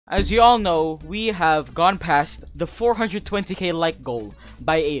As you all know, we have gone past the 420k like goal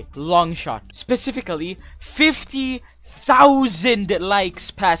by a long shot. Specifically, 50,000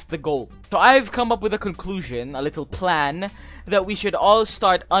 likes past the goal. So I've come up with a conclusion, a little plan, that we should all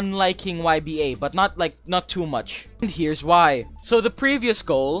start unliking YBA, but not too much. And here's why. So the previous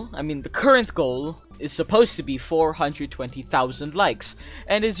goal, the current goal, is supposed to be 420,000 likes.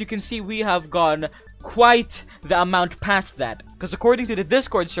 And as you can see, we have gone quite the amount past that, because according to the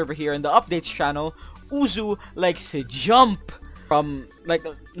Discord server here in the updates channel, Uzu likes to jump from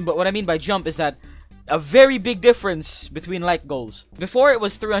but what I mean by jump is that a very big difference between like goals. Before it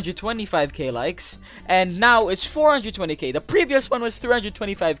was 325k likes, and now it's 420k. The previous one was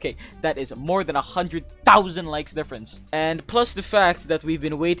 325k. That is more than 100,000 likes difference. And plus the fact that we've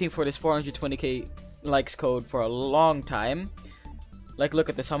been waiting for this 420k likes code for a long time. Like, look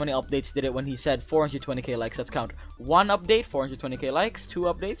at this. How many updates did it when he said 420k likes? Let's count. 1 update, 420k likes. 2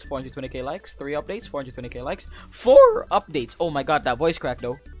 updates, 420k likes. 3 updates, 420k likes. 4 updates. Oh my god, that voice crack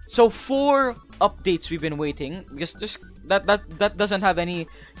though. So 4 updates we've been waiting. Because that doesn't have any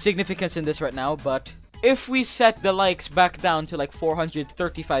significance in this right now. But if we set the likes back down to like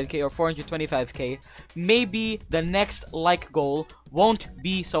 435k or 425k, maybe the next like goal won't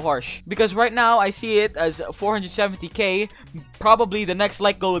be so harsh. Because right now I see it as 470k. Probably the next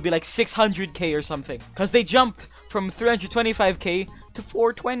like goal would be like 600k or something. Because they jumped from 325k to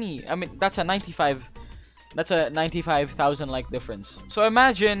 420. That's a 95,000 like difference. So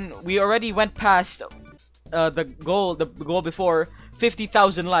imagine we already went past the goal before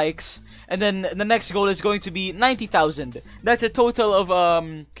 50,000 likes, and then the next goal is going to be 90,000. That's a total of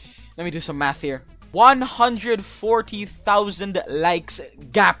let me do some math here. 140,000 likes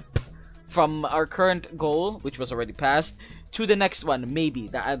gap from our current goal, which was already passed, to the next one. Maybe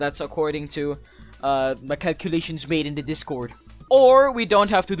that's according to my calculations made in the Discord. Or we don't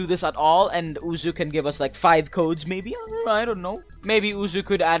have to do this at all, and Uzu can give us like 5 codes, maybe? I don't know. Maybe Uzu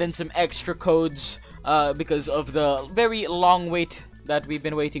could add in some extra codes because of the very long wait that we've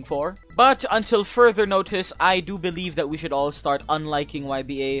been waiting for. But until further notice, I do believe that we should all start unliking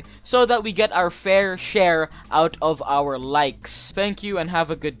YBA so that we get our fair share out of our likes. Thank you and have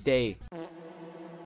a good day.